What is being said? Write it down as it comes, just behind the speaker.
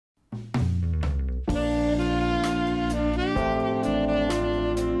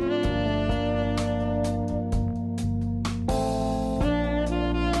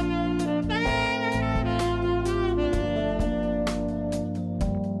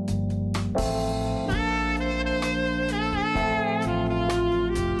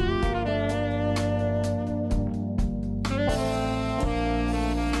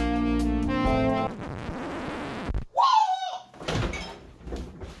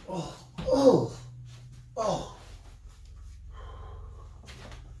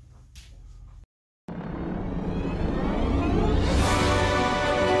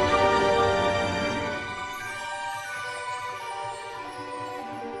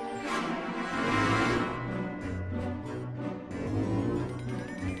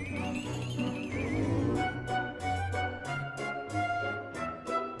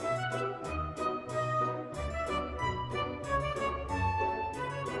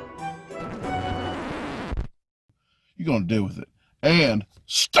you're going to deal with it. And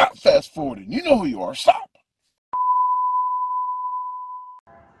stop fast forwarding. You know who you are. Stop.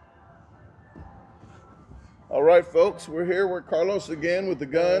 All right, folks, we're here. We're Carlos again with the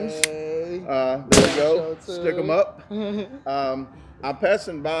guns. Hey. There we go. Stick them up. I'm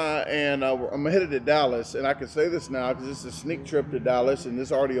passing by, and I'm headed to Dallas, and I can say this now because it's a sneak trip to Dallas, and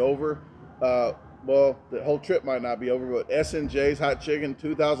it's already over. Well, the whole trip might not be over, but S&J's Hot Chicken,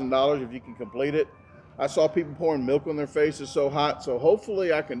 $2,000 if you can complete it. I saw people pouring milk on their faces, so hot, so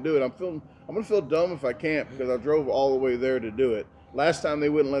hopefully I can do it. I'm gonna feel dumb if I can't because I drove all the way there to do it. Last time they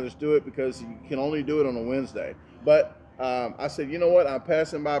wouldn't let us do it because you can only do it on a Wednesday. But I said, you know what? I'm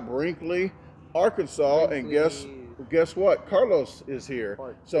passing by Brinkley, Arkansas, and guess what? Carlos is here.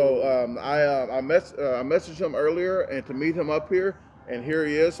 So I messaged him earlier and to meet him up here, and here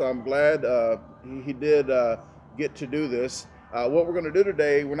he is. So I'm glad he did get to do this. What we're going to do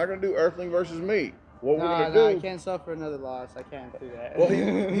today, we're not going to do Earthling versus meat. What we're going to do? I can't suffer another loss. I can't do that. Well,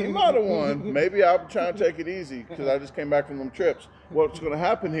 he might have won. Maybe I'm trying to take it easy because I just came back from them trips. What's going to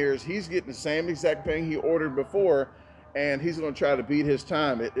happen here is he's getting the same exact thing he ordered before, and he's going to try to beat his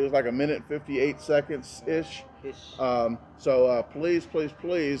time. It was like 1 minute 58 seconds-ish. So please,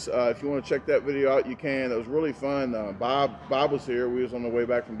 if you want to check that video out, you can. It was really fun. Bob was here. We was on the way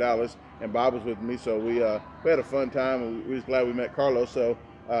back from Dallas, and Bob was with me. So we had a fun time, and we was glad we met Carlos. So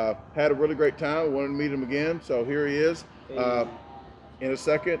had a really great time. We wanted to meet him again. So here he is. In a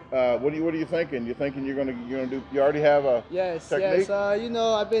second, what are you thinking? You thinking you're gonna do? You already have a technique? Yes. You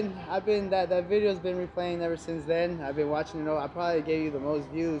know, I've been that video's been replaying ever since then. I've been watching it. I probably gave you the most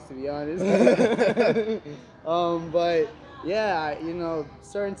views, to be honest. But yeah, you know,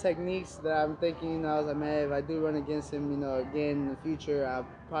 certain techniques that I'm thinking. I was like, man, if I do run against him, you know, again in the future, I'll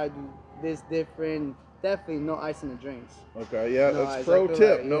probably do this different. Definitely no ice in the drinks. Okay, yeah, no that's pro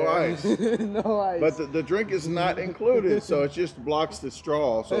tip, like, no ice. No ice. But the drink is not included, so it just blocks the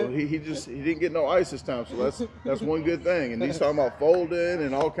straw. So he didn't get no ice this time, so that's one good thing. And he's talking about folding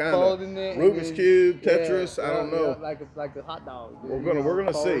and all kinds of Rubik's Cube, Tetris, I don't know. Like the hot dog. We're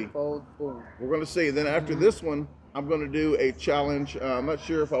gonna see. Fold, boom. We're gonna see. Then after this one, I'm gonna do a challenge. I'm not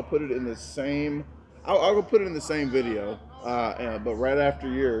sure if I'll put it in the same. I'll go put it in the same video. But right after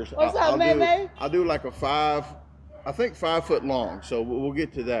yours, I'll do like a 5 foot long. So we'll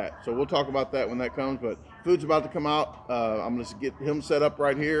get to that. So we'll talk about that when that comes. But food's about to come out. I'm gonna get him set up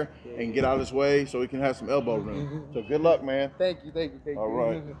right here and get out of his way so he can have some elbow room. So good luck, man. Thank you. All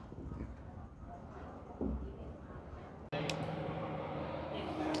right.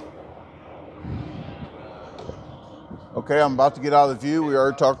 Okay, I'm about to get out of the view. We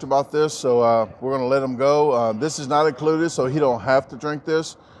already talked about this, so we're gonna let him go. This is not included, so he don't have to drink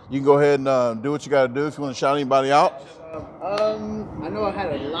this. You can go ahead and do what you gotta do if you wanna shout anybody out. I know I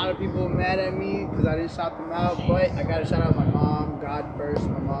had a lot of people mad at me because I didn't shout them out, but I gotta shout out my mom, God first,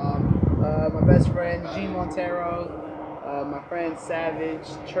 my mom, my best friend, G Montero, my friend Savage,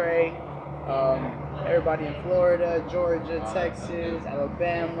 Trey, everybody in Florida, Georgia, Texas,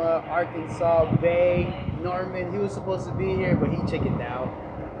 Alabama, Arkansas, Bay, Norman. He was supposed to be here, but he chickened out.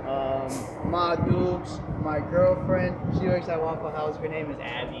 Ma Dukes, my girlfriend, she works at Waffle House. Her name is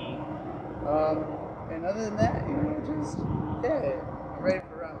Abby. And other than that, you know, just I'm ready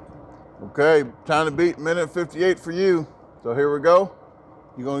for round 2. Okay, time to beat 1 minute 58 for you. So here we go.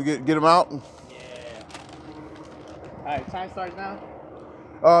 You gonna get him out? Yeah. All right, time starts now.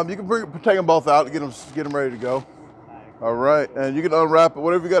 You can take them both out to get them ready to go. All right, and you can unwrap it,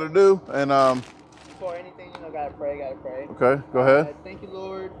 whatever you got to do. And before anything, you know, gotta pray. Okay, go ahead. Thank you,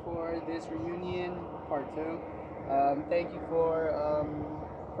 Lord, for this reunion, part 2. Thank you for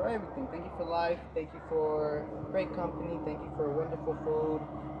everything. Thank you for life. Thank you for great company. Thank you for wonderful food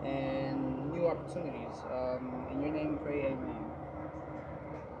and new opportunities. In your name, we pray, amen.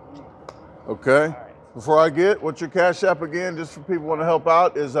 Okay. Right. Before I what's your Cash App again, just for people who want to help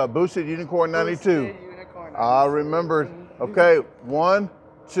out, is Boosted Unicorn 92. Boosted Unicorn 92. I remembered. Okay, 1,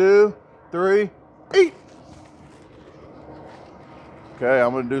 2, 3, eat. Okay,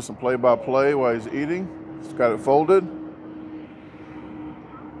 I'm going to do some play-by-play while he's eating. Just got it folded.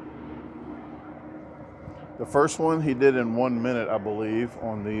 The first one he did in 1 minute, I believe,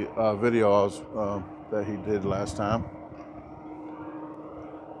 on the video that he did last time.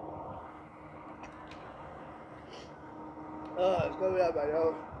 It's going out my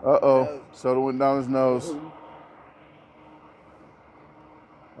nose. Uh-oh, soda went down his nose.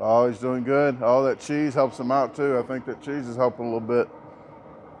 Oh, he's doing good. Oh, that cheese helps him out too. I think that cheese is helping a little bit.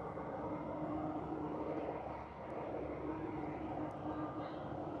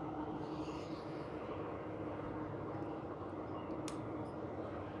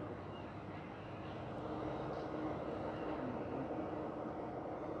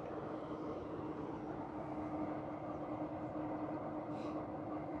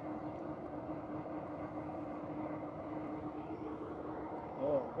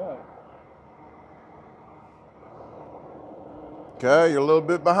 God. Okay, you're a little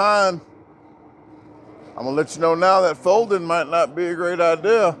bit behind. I'm gonna let you know now that folding might not be a great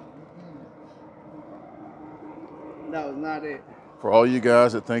idea. That was not it. For all you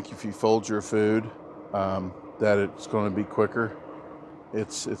guys that think if you fold your food, that it's gonna be quicker,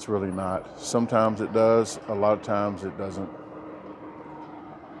 it's really not. Sometimes it does, a lot of times it doesn't.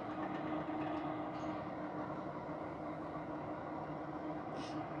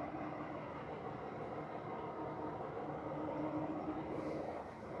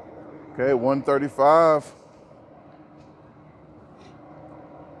 Okay, 135.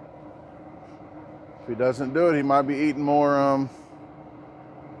 If he doesn't do it, he might be eating more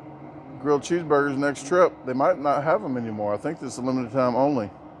grilled cheeseburgers next trip. They might not have them anymore. I think this is a limited time only.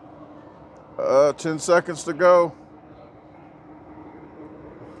 10 seconds to go.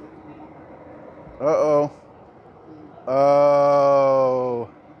 Uh-oh. Oh.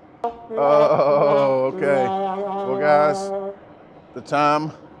 Oh, okay. Well, guys, the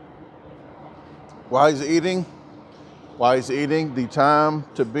time. While he's eating, the time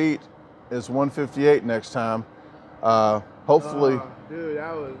to beat is 1:58 next time. Hopefully. Dude,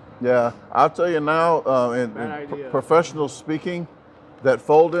 that was. Yeah, I'll tell you now, in professional speaking, that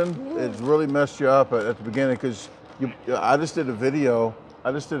folding, it's really messed you up at the beginning because I just did a video.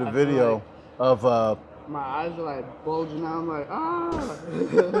 Of. My eyes are like bulging out. I'm like, ah.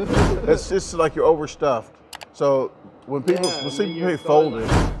 It's just like you're overstuffed. So when people see folding,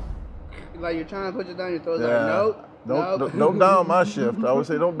 like you're trying to put it down your throat, like nope. Don't down my shift. I always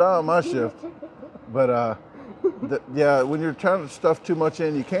say don't down my shift. But yeah, when you're trying to stuff too much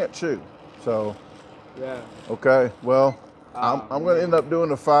in, you can't chew. So yeah. Okay. Well, I'm going to end up doing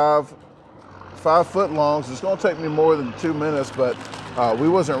the five foot longs. It's going to take me more than 2 minutes, but we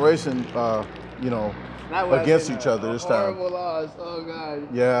wasn't racing, against each other this time. Horrible loss. Oh God.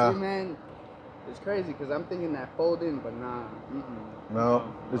 Yeah. See, man, it's crazy because I'm thinking that folding, but nah. No,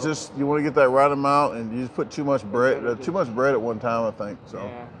 it's just you want to get that right amount, and you just put too much bread at one time, I think. So.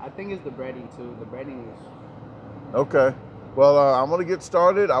 Yeah, I think it's the breading too. The breading is. Okay. Well, I'm going to get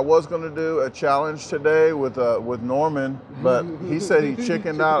started. I was going to do a challenge today with Norman, but he said he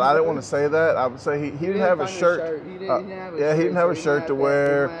chickened out. I didn't want to say that. I would say he didn't have a shirt. He didn't have a shirt to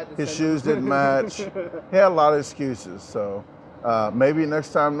wear. His shoes didn't match. He had a lot of excuses. So maybe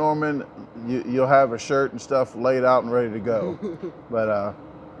next time, Norman, you'll have a shirt and stuff laid out and ready to go. But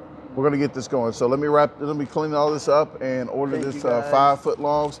we're going to get this going. So let me clean all this up and order this 5 foot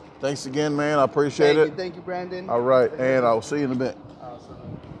longs. Thanks again, man. I appreciate it. Thank you, Brandon. All right, and I'll see you in a bit.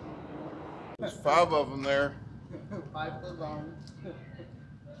 Awesome. There's 5 of them there. 5 foot long.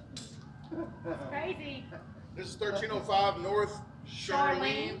 It's crazy. This is 1305 North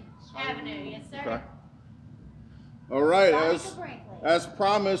Charlene Avenue, yes sir. Okay. All right, as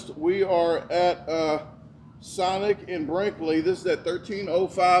promised, we are at Sonic in Brinkley. This is at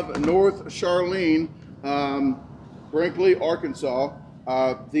 1305 North Charlene, Brinkley, Arkansas.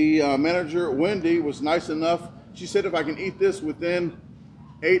 The manager, Wendy, was nice enough. She said if I can eat this within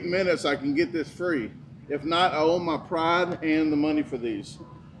 8 minutes, I can get this free. If not, I own my pride and the money for these.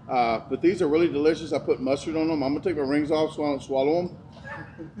 But these are really delicious. I put mustard on them. I'm gonna take my rings off so I don't swallow them.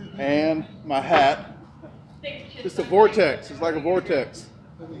 And my hat. It's a vortex. It's like a vortex.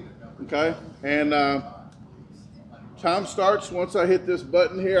 Okay, and time starts once I hit this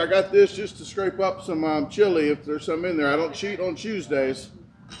button here. I got this just to scrape up some chili if there's some in there. I don't cheat on Tuesdays.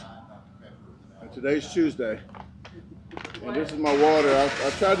 And today's Tuesday. And this is my water. I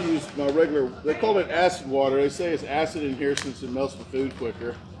try to use my regular, they call it acid water. They say it's acid in here since it melts the food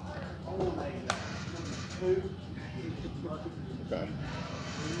quicker. Okay.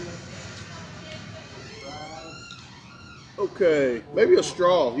 Okay, maybe a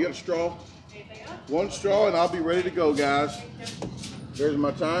straw. You got a straw? 1 straw and I'll be ready to go, guys. There's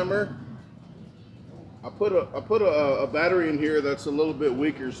my timer. I put a battery in here that's a little bit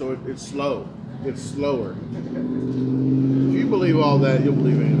weaker, so it's slow. It's slower. If you believe all that, you'll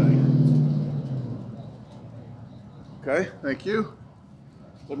believe anything. Okay, thank you.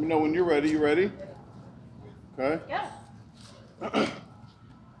 Let me know when you're ready. You ready? Okay. Yeah.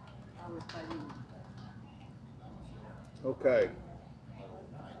 Okay.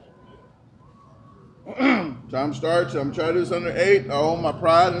 Time starts. I'm trying to do this under 8. I own my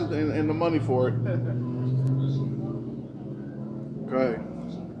pride and the money for it. Okay.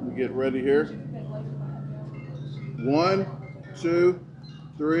 Let me get ready here. 1, 2,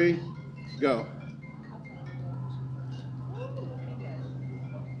 3, go.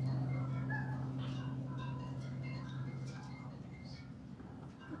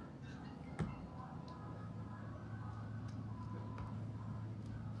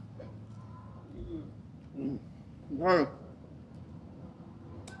 Okay.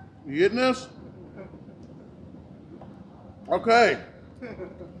 You getting this? Okay.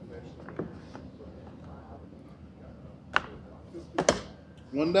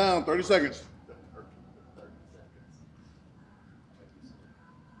 One down, 30 seconds.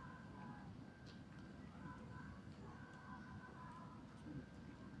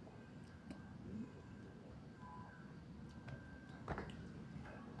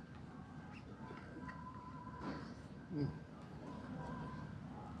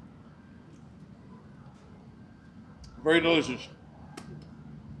 Very delicious.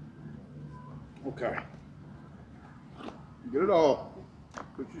 Okay. Get it all.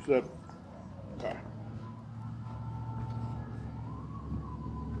 What you said. Okay.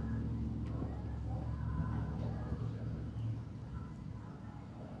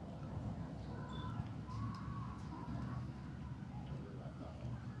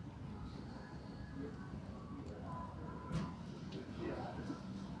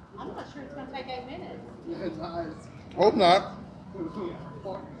 I'm not sure it's going to take 8 minutes. Hope not.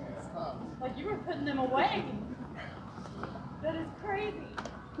 Like you were putting them away. That is crazy.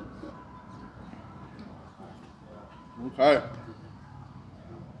 Okay.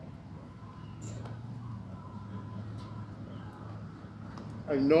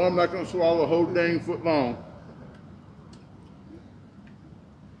 I know I'm not going to swallow a whole dang foot long.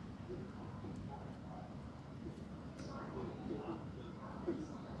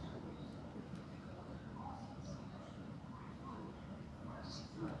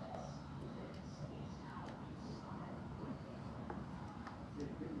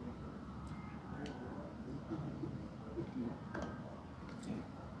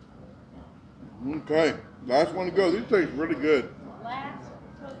 Okay, last one to go. These taste really good. Last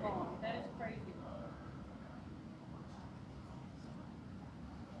Footlong. That is crazy.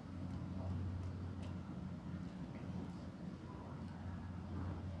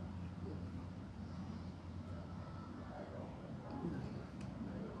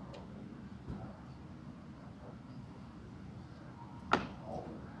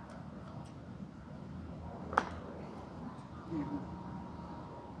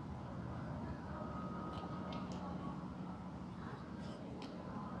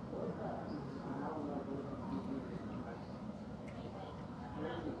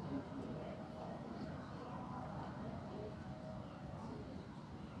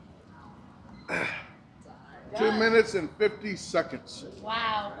 Done. 2 minutes and 50 seconds.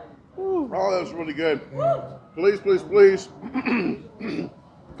 Wow. Oh, that was really good. Please, please, please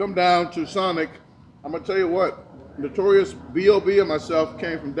come down to Sonic. I'm going to tell you what, Notorious B.O.B. and myself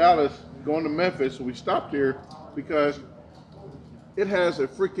came from Dallas going to Memphis. So we stopped here because it has a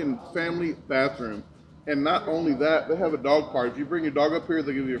freaking family bathroom. And not only that, they have a dog park. If you bring your dog up here,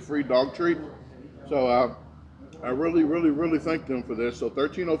 they give you a free dog treat. So I really, really, really thank them for this. So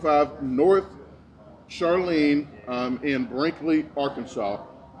 1305 North Charlene in Brinkley, Arkansas.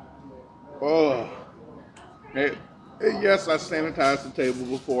 Oh, yes, I sanitized the table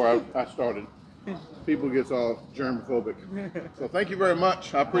before I started. People gets all germophobic. So thank you very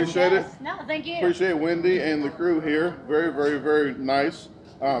much. I appreciate it. No, thank you. Appreciate Wendy and the crew here. Very, very, very nice.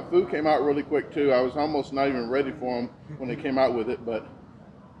 Food came out really quick too. I was almost not even ready for them when they came out with it, but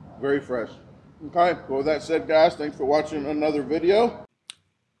very fresh. Okay, well, with that said, guys, thanks for watching another video.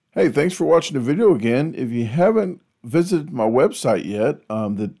 Hey, thanks for watching the video again. If you haven't visited my website yet,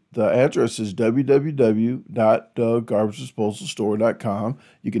 the address is www.DaGarbageDisposalstore.com.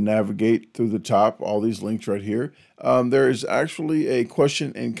 You can navigate through the top, all these links right here. There is actually a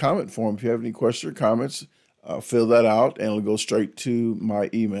question and comment form. If you have any questions or comments, fill that out and it'll go straight to my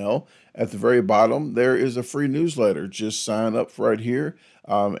email. At the very bottom, there is a free newsletter. Just sign up right here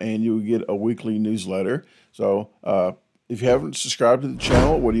and you'll get a weekly newsletter. So if you haven't subscribed to the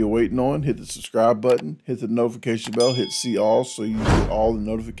channel, what are you waiting on? Hit the subscribe button, hit the notification bell, hit see all so you get all the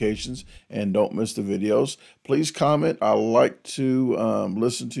notifications and don't miss the videos. Please comment. I like to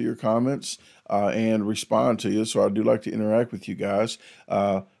listen to your comments and respond to you. So I do like to interact with you guys.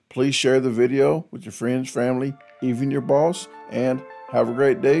 Please share the video with your friends, family, even your boss, and have a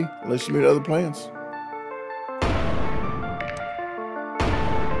great day. Let's meet other plans.